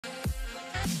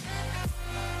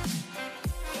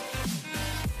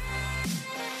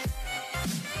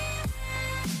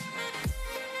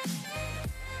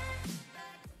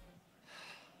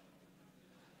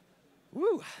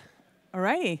All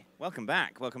righty. Welcome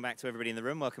back. Welcome back to everybody in the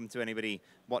room. Welcome to anybody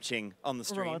watching on the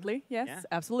stream. Remotely, yes, Yeah.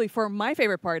 absolutely. For my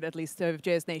favorite part, at least, of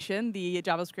JSNation, the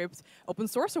JavaScript Open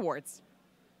Source Awards.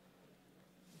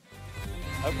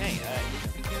 Okay.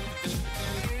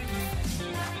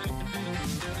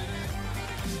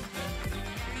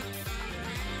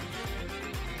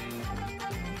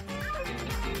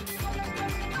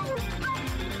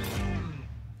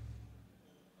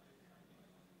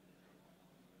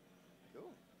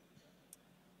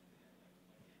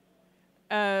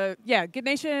 Yeah,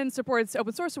 JSNation supports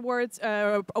open source awards,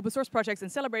 open source projects,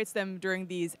 and celebrates them during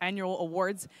these annual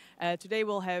awards. Today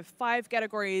we'll have 5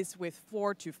 categories with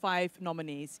 4 to 5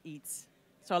 nominees each.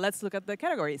 So let's look at the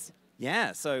categories.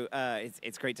 Yeah, so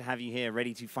it's great to have you here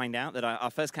ready to find out that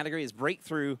our first category is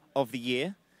Breakthrough of the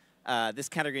Year. This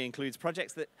category includes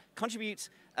projects that contribute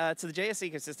to the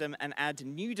JS ecosystem and add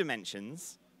new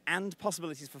dimensions and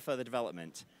possibilities for further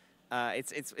development.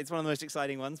 It's one of the most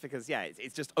exciting ones because, yeah,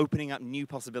 it's just opening up new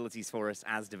possibilities for us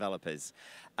as developers.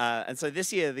 And so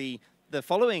this year, the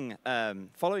following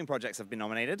projects have been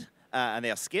nominated, and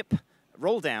they are Skip,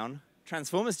 Rolldown,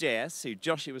 Transformers.js, who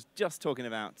Josh was just talking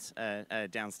about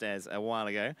downstairs a while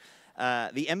ago,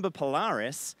 the Ember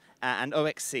Polaris, and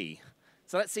OXC.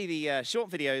 So let's see the short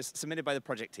videos submitted by the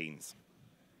project teams.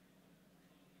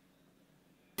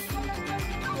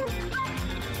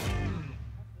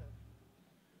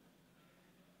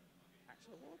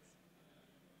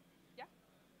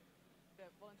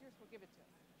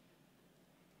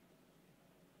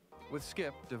 With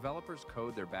Skip, developers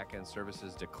code their backend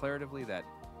services declaratively that,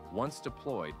 once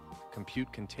deployed,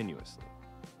 compute continuously.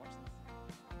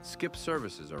 Skip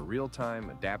services are real-time,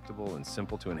 adaptable, and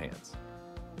simple to enhance.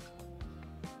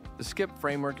 The Skip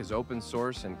framework is open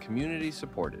source and community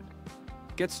supported.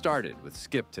 Get started with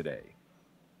Skip today.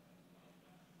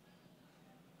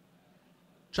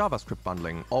 JavaScript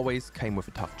bundling always came with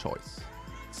a tough choice.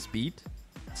 Speed,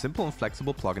 simple and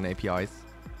flexible plugin APIs,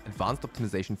 advanced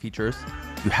optimization features,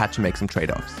 you had to make some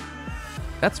trade-offs.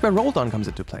 That's where Rolldown comes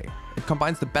into play. It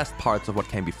combines the best parts of what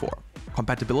came before.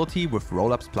 Compatibility with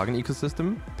Rollup's plugin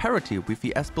ecosystem, parity with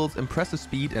the S-Build's impressive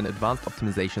speed and advanced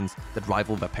optimizations that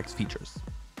rival Webpack's features.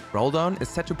 Rolldown is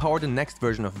set to power the next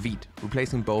version of Vite,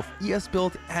 replacing both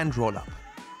ES-Build and Rollup.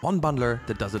 One bundler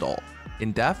that does it all,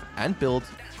 in dev and build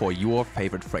for your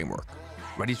favorite framework.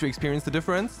 Ready to experience the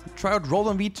difference? Try out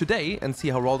Rolldown Vite today and see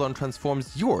how Rolldown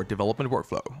transforms your development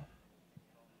workflow.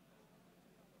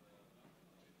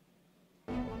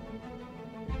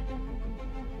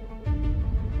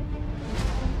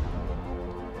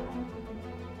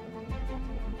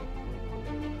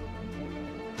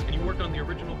 And you worked on the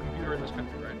original computer in this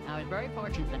country, right? I was very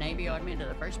fortunate. The Navy ordered me to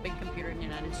the first big computer in the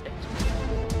United States.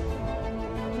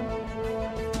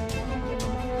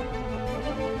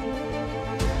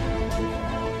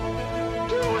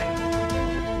 Do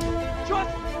it!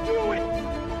 Just do it!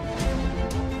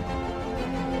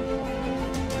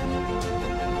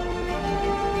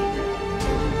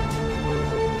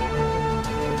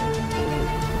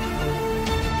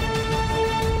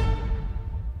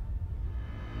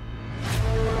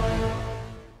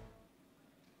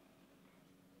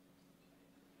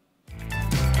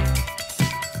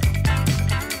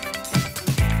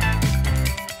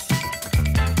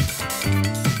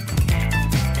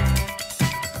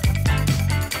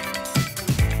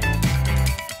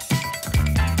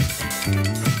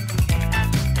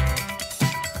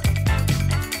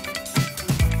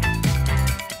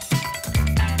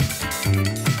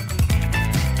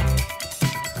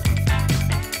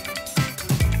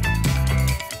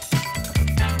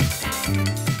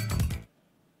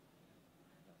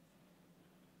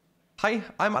 Hi,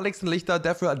 I'm Alexander Lichter,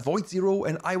 dev at Void Zero,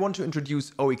 and I want to introduce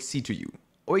OXC to you.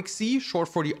 OXC, short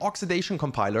for the Oxidation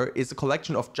Compiler, is a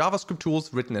collection of JavaScript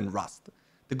tools written in Rust.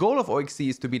 The goal of OXC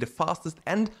is to be the fastest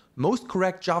and most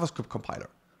correct JavaScript compiler.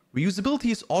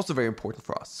 Reusability is also very important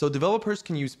for us, so developers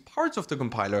can use parts of the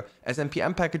compiler as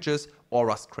npm packages or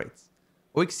Rust crates.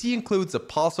 OXC includes a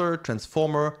parser,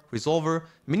 transformer, resolver,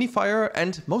 minifier,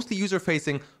 and mostly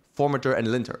user-facing formatter and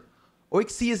linter.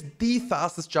 OXC is the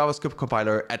fastest JavaScript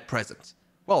compiler at present.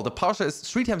 Well, the parser is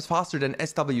 3 times faster than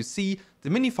SWC, the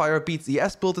minifier beats the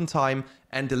S-Build in time,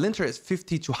 and the linter is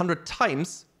 50 to 100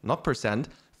 times, not percent,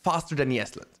 faster than the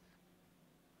ESLint.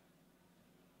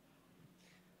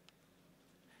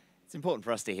 It's important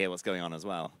for us to hear what's going on as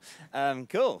well.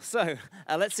 Cool. So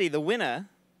let's see. The winner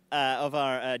of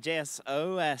our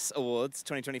JSOS Awards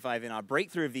 2025 in our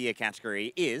Breakthrough of the Year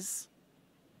category is...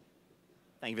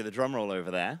 Thank you for the drum roll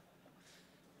over there.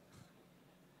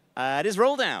 It is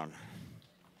Rolldown.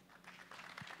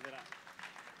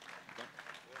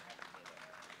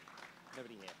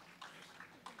 Nobody here.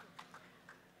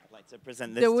 like to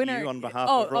present this to you on behalf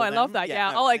of Roll I Down? love that.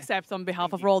 Yeah, no. I'll accept on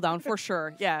behalf of Roll Down for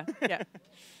sure. Yeah, yeah.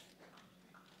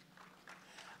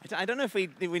 I don't know if we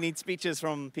need speeches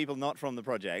from people not from the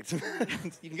project. You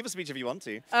can give a speech if you want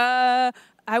to.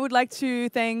 I would like to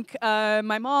thank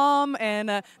my mom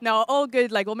and no, all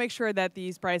good. Like we'll make sure that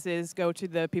these prizes go to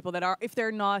the people that are. If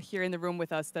they're not here in the room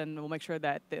with us, then we'll make sure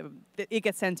that it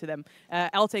gets sent to them.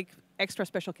 I'll take extra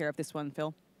special care of this one,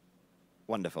 Phil.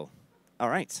 Wonderful. All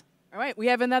right. All right, we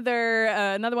have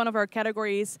another one of our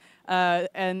categories,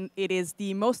 and it is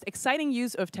the most exciting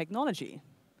use of technology.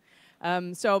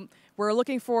 So we're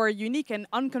looking for unique and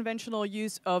unconventional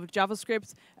use of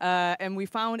JavaScript, and we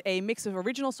found a mix of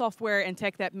original software and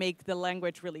tech that make the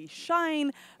language really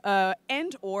shine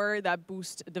and or that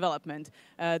boost development.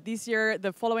 This year,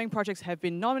 the following projects have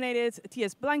been nominated: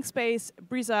 TS Blank Space,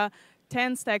 Brisa,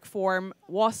 10 Stack Form,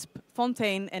 Wasp,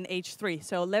 Fontaine, and H3.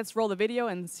 So let's roll the video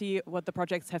and see what the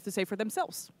projects have to say for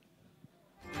themselves.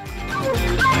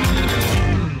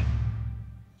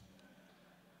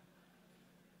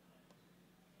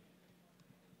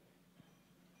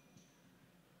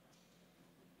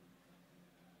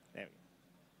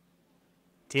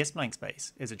 TS Blank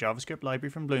Space is a JavaScript library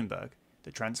from Bloomberg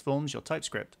that transforms your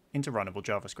TypeScript into runnable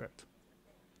JavaScript.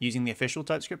 Using the official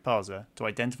TypeScript parser to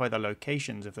identify the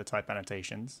locations of the type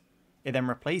annotations, it then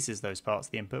replaces those parts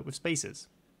of the input with spaces.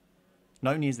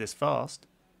 Not only is this fast,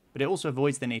 but it also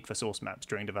avoids the need for source maps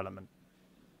during development.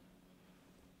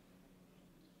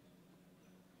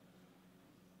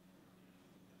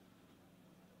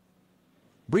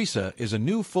 Brisa is a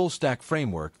new full-stack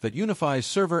framework that unifies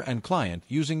server and client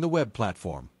using the web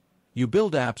platform. You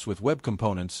build apps with web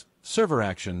components, server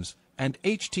actions, and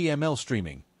HTML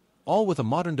streaming, all with a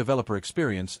modern developer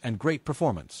experience and great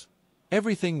performance.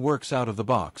 Everything works out of the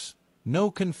box.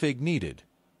 No config needed.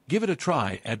 Give it a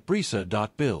try at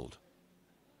brisa.build.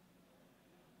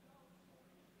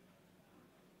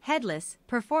 Headless,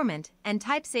 performant, and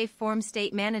type-safe form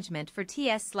state management for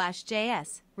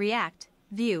TS/JS, React,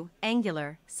 Vue,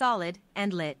 Angular, Solid,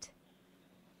 and Lit.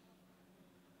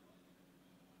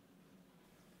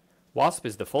 Wasp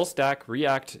is the full-stack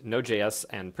React, Node.js,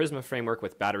 and Prisma framework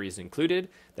with batteries included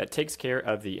that takes care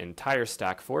of the entire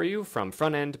stack for you, from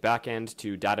front-end, back-end,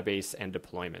 to database and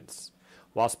deployments.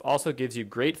 Wasp also gives you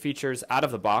great features out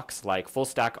of the box like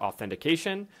full-stack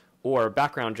authentication or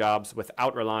background jobs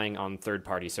without relying on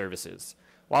third-party services.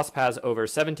 Wasp has over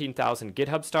 17,000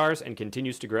 GitHub stars and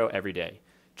continues to grow every day.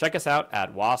 Check us out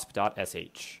at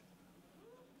wasp.sh.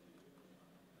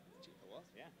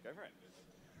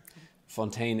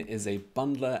 Fontaine is a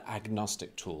bundler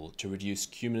agnostic tool to reduce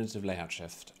cumulative layout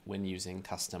shift when using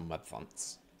custom web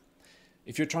fonts.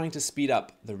 If you're trying to speed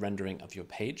up the rendering of your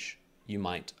page, you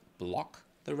might block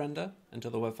the render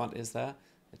until the web font is there.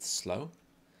 It's slow.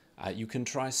 You can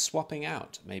try swapping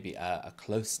out maybe a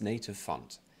close native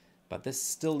font, but this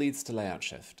still leads to layout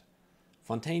shift.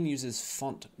 Fontaine uses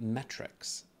font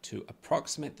metrics to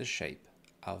approximate the shape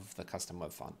of the custom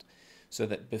web font so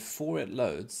that before it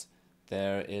loads,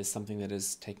 there is something that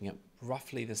is taking up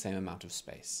roughly the same amount of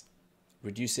space,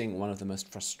 reducing one of the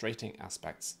most frustrating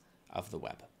aspects of the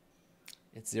web.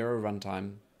 It's zero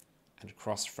runtime and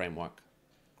cross-framework,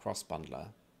 cross-bundler.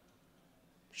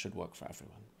 Should work for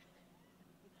everyone.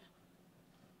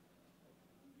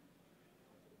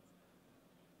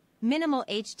 Minimal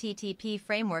HTTP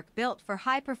framework built for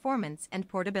high performance and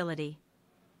portability.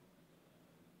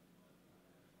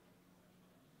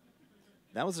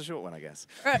 That was a short one, I guess.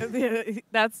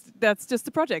 That's just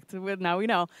the project. Now we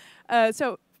know.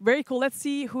 So very cool. Let's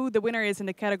see who the winner is in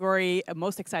the category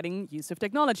most exciting use of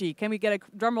technology. Can we get a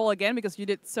drum roll again, because you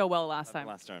did so well last time?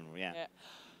 Last time, yeah.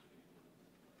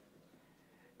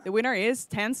 The winner is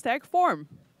 10 Stack Form.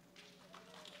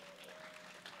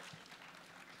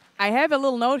 I have a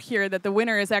little note here that the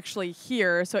winner is actually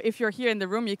here. So if you're here in the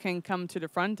room, you can come to the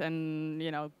front and,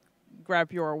 you know,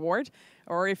 grab your award.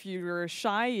 Or if you're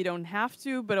shy, you don't have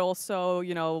to. But also,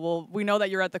 you know, we know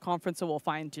that you're at the conference, so we'll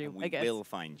find you. I guess. We will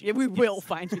find you. Yeah, we will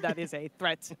find you. That is a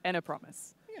threat and a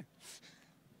promise. Yeah.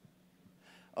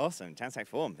 Awesome. 10 Stack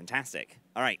Form. Fantastic.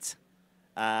 All right.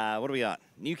 What do we got?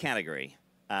 New category.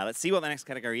 Let's see what the next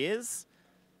category is.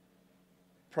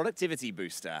 Productivity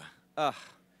booster. Ugh.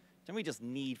 Don't we just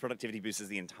need productivity boosters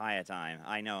the entire time?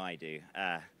 I know I do,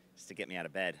 just to get me out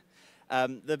of bed.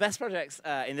 The best projects,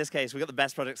 in this case, we've got the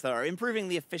best projects that are improving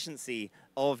the efficiency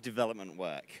of development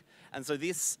work. And so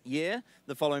this year,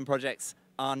 the following projects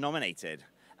are nominated.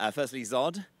 Firstly,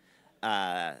 Zod,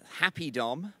 Happy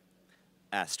DOM,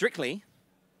 Strictly,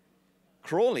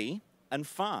 Crawley, and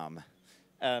Farm.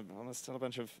 Well, there's still a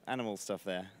bunch of animal stuff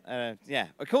there. Yeah,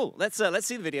 cool. Let's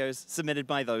see the videos submitted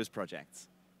by those projects.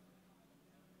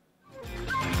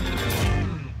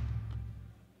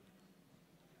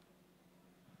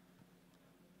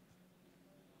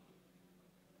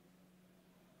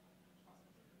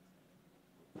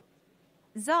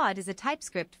 Zod is a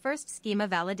TypeScript-first schema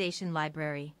validation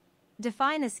library.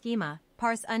 Define a schema,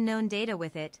 parse unknown data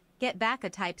with it, get back a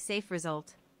type-safe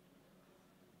result.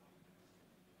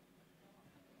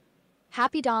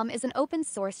 HappyDOM is an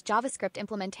open-source JavaScript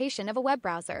implementation of a web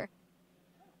browser.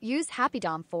 Use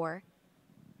HappyDOM for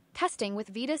testing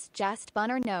with Vitis, Jest,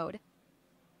 Bun, or Node,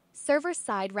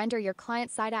 server-side render your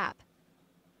client-side app,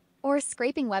 or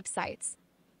scraping websites.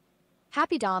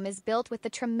 HappyDOM is built with the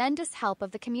tremendous help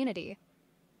of the community.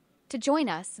 To join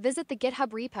us, visit the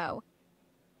GitHub repo.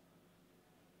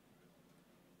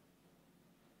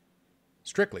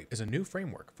 Strictly is a new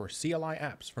framework for CLI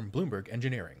apps from Bloomberg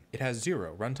Engineering. It has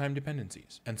 0 runtime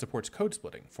dependencies and supports code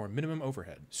splitting for minimum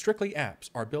overhead. Strictly apps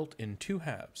are built in 2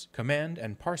 halves, command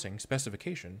and parsing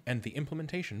specification and the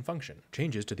implementation function.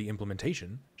 Changes to the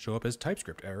implementation show up as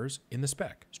TypeScript errors in the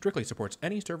spec. Strictly supports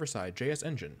any server-side JS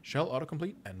engine, shell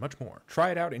autocomplete, and much more.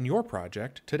 Try it out in your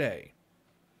project today.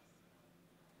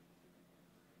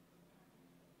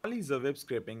 Crawly is a web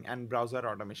scraping and browser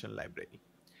automation library.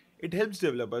 It helps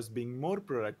developers being more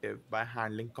productive by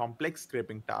handling complex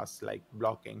scraping tasks like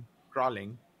blocking,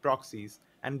 crawling, proxies,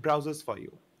 and browsers for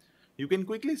you. You can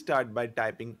quickly start by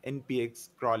typing npx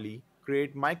crawly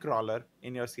create my crawler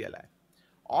in your CLI.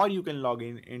 Or you can log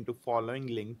in into following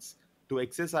links to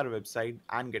access our website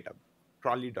and GitHub,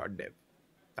 crawly.dev.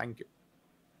 Thank you.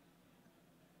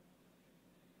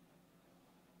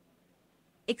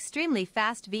 Extremely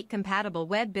fast Vite-compatible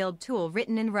web build tool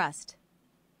written in Rust.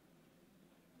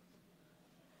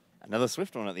 Another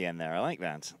Swift one at the end there. I like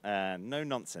that. No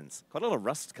nonsense. Quite a lot of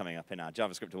Rust coming up in our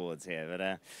JavaScript awards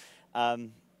here. But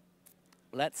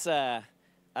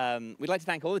we'd like to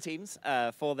thank all the teams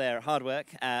for their hard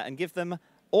work and give them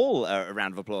all a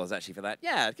round of applause, actually, for that.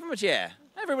 Yeah, give them a cheer.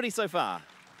 Everybody so far.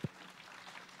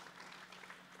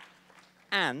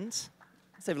 And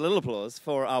let's have a little applause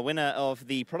for our winner of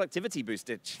the Productivity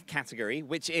Booster category,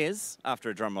 which is,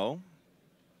 after a drum roll,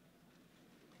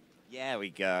 there we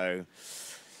go.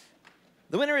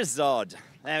 The winner is Zod.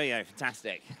 There we go,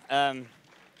 fantastic. It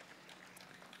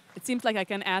seems like I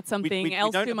can add something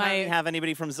else to my... We don't have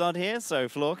anybody from Zod here, so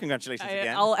Floor, congratulations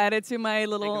again. I'll add it to my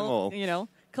little,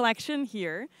 collection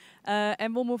here.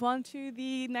 And we'll move on to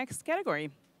the next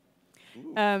category.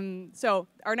 So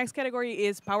our next category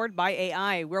is Powered by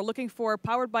AI. We're looking for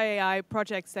Powered by AI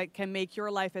projects that can make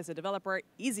your life as a developer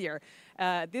easier.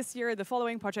 This year, the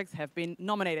following projects have been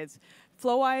nominated: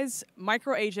 Flowise,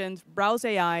 MicroAgent, Browse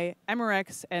AI,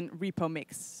 Amurex, and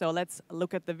RepoMix. So let's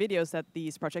look at the videos that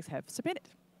these projects have submitted.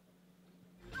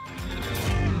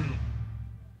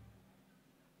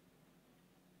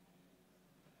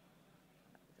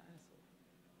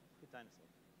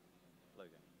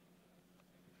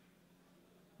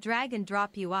 Drag and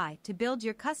drop UI to build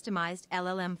your customized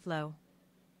LLM flow.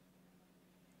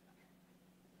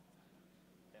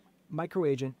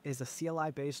 MicroAgent is a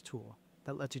CLI-based tool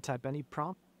that lets you type any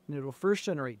prompt, and it will first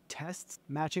generate tests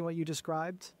matching what you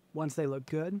described. Once they look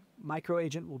good,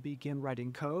 MicroAgent will begin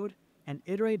writing code and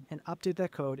iterate and update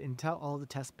that code until all the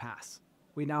tests pass.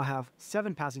 We now have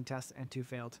 7 passing tests and 2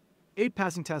 failed, 8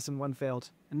 passing tests and 1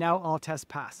 failed, and now all tests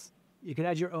pass. You can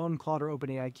add your own Claude or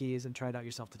OpenAI keys and try it out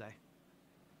yourself today.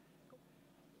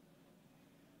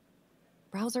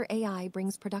 Browser AI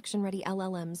brings production-ready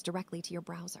LLMs directly to your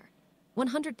browser.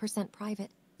 100% private,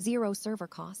 0 server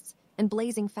costs, and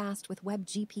blazing fast with web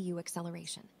GPU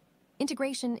acceleration.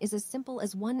 Integration is as simple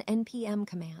as one npm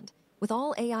command, with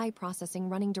all AI processing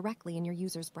running directly in your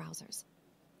users' browsers.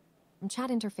 From chat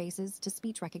interfaces to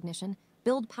speech recognition,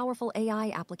 build powerful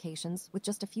AI applications with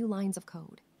just a few lines of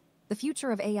code. The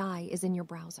future of AI is in your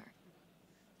browser.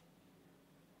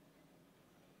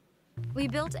 We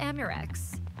built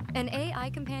Amurex, an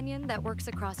AI companion that works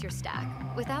across your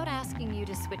stack without asking you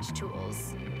to switch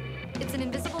tools. It's an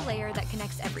invisible layer that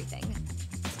connects everything,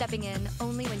 stepping in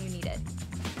only when you need it.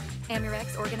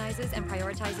 Amurex organizes and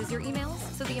prioritizes your emails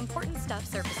so the important stuff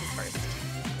surfaces first.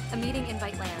 A meeting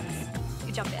invite lands.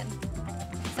 You jump in.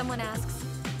 Someone asks,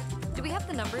 "Do we have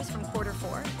the numbers from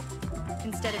Q4?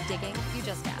 Instead of digging, you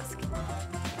just ask.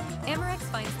 Amurex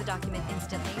finds the document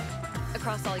instantly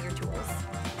across all your tools.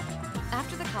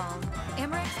 After the call,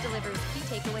 Amurex delivers key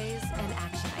takeaways and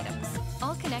action items,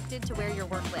 all connected to where your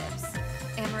work lives.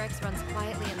 Amurex runs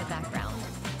quietly in the background,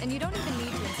 and you don't even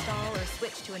need to install or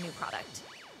switch to a new product.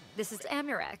 This is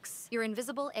Amurex, your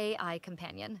invisible AI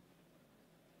companion.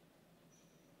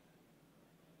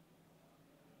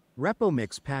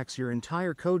 RepoMix packs your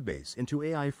entire codebase into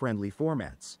AI-friendly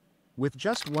formats. With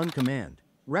just one command,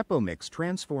 RepoMix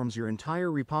transforms your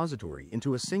entire repository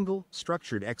into a single,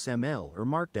 structured XML or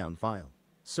Markdown file.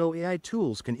 So AI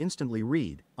tools can instantly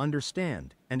read,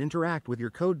 understand, and interact with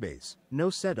your codebase, no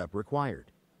setup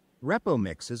required.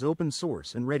 RepoMix is open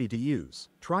source and ready to use.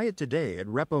 Try it today at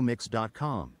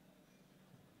repomix.com.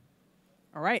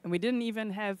 All right, and we didn't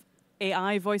even have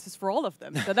AI voices for all of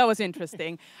them, so that was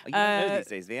interesting. You don't know these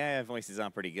days, the AI voices are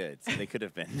pretty good, so they could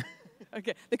have been.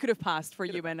 Okay, they could have passed for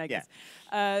human, I guess.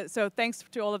 So thanks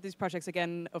to all of these projects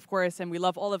again, of course, and we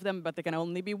love all of them, but there can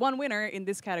only be one winner in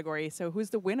this category. So who's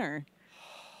the winner?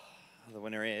 The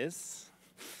winner is...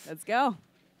 Let's go.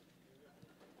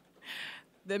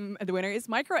 The winner is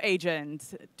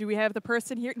MicroAgent. Do we have the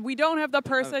person here? We don't have the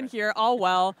person here. Oh,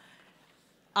 well.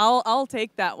 I'll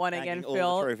take that one again, all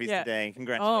Phil. the trophies today.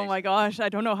 Congratulations. Oh, my gosh. I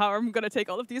don't know how I'm going to take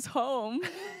all of these home.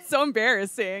 So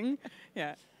embarrassing.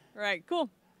 Yeah. All right, cool.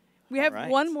 We have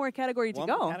one more category to go.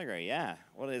 One more category, yeah.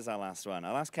 What is our last one?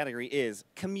 Our last category is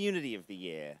Community of the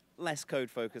Year. Less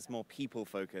code-focused, more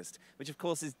people-focused, which, of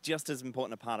course, is just as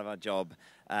important a part of our job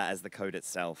as the code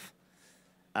itself.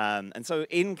 And so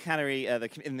in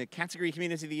the category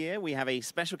Community of the Year, we have a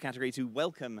special category to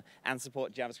welcome and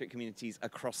support JavaScript communities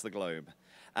across the globe.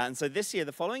 And so this year,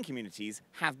 the following communities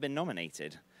have been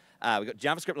nominated. We've got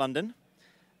JavaScript London,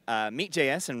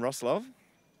 Meet.js in Wrocław,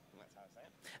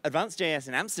 Advanced.js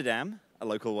in Amsterdam, a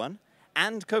local one,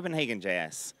 and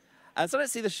Copenhagen.js. So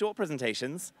let's see the short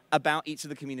presentations about each of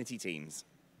the community teams.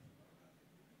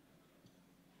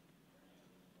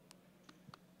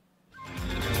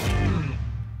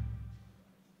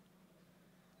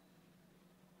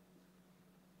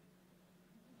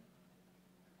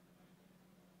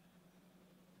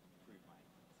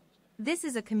 This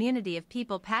is a community of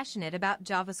people passionate about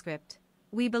JavaScript.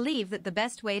 We believe that the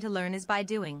best way to learn is by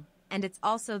doing, and it's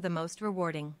also the most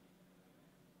rewarding.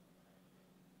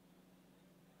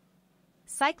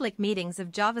 Cyclic meetings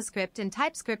of JavaScript and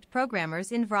TypeScript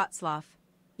programmers in Wrocław.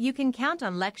 You can count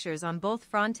on lectures on both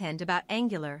front-end about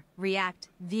Angular, React,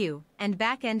 Vue, and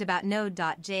back-end about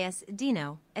Node.js,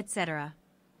 Dino, etc.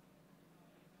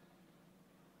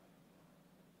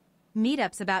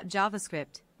 Meetups about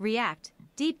JavaScript, React,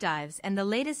 deep dives, and the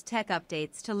latest tech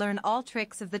updates to learn all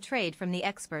tricks of the trade from the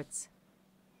experts.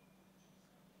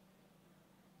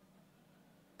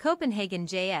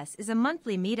 Copenhagen.js is a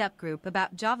monthly meetup group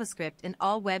about JavaScript and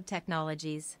all web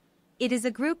technologies. It is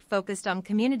a group focused on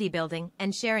community building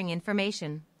and sharing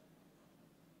information.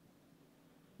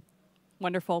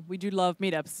 Wonderful. We do love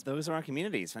meetups. Those are our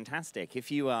communities. Fantastic.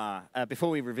 If you are, before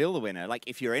we reveal the winner, like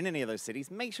if you're in any of those cities,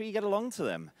 make sure you get along to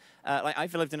them. Like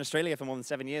I've lived in Australia for more than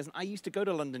 7 years, and I used to go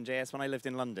to London.js when I lived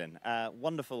in London.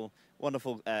 Wonderful,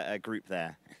 wonderful group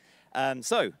there.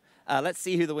 Let's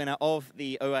see who the winner of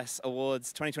the OS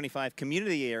Awards 2025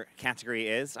 Community Year category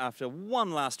is after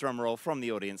one last drum roll from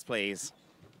the audience, please.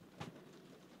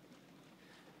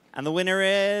 And the winner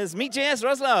is Meet.js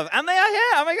Wrocław. And they are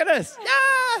here. Oh, my goodness.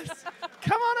 Yes!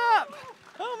 Come on up.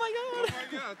 Oh, my God. Oh,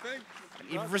 my God. Thanks.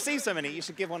 You've received so many, you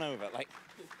should give one over. Like,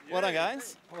 well done,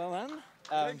 guys. Well done.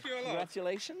 Thank you a lot.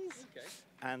 Congratulations. Okay.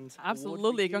 And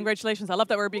absolutely. Congratulations. I love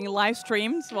that we're being live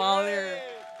streamed while they're...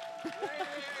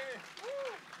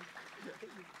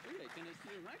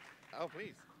 Oh,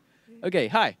 please. Okay,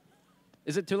 hi.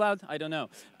 Is it too loud? I don't know.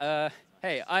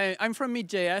 Hey, I'm from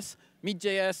Meet.js.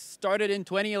 Meet.js started in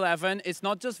 2011. It's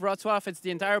not just Wrocław, it's the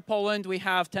entire Poland. We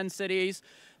have 10 cities,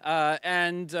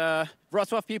 and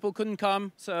Wrocław people couldn't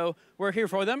come, so we're here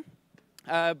for them.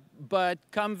 But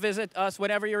come visit us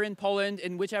whenever you're in Poland,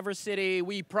 in whichever city.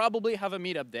 We probably have a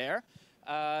meetup there.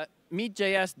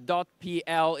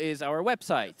 Meetjs.pl is our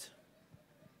website.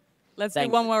 Let's do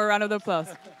one more round of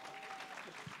applause.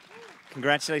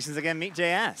 Congratulations again,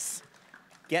 Meet.js.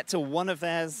 Get to one of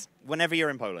theirs whenever you're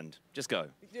in Poland. Just go.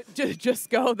 Just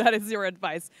go. That is your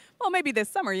advice. Well, maybe this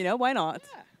summer, you know, why not?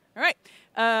 Yeah. All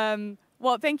right.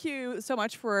 Well, thank you so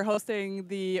much for hosting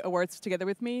the awards together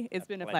with me. It's been a pleasure.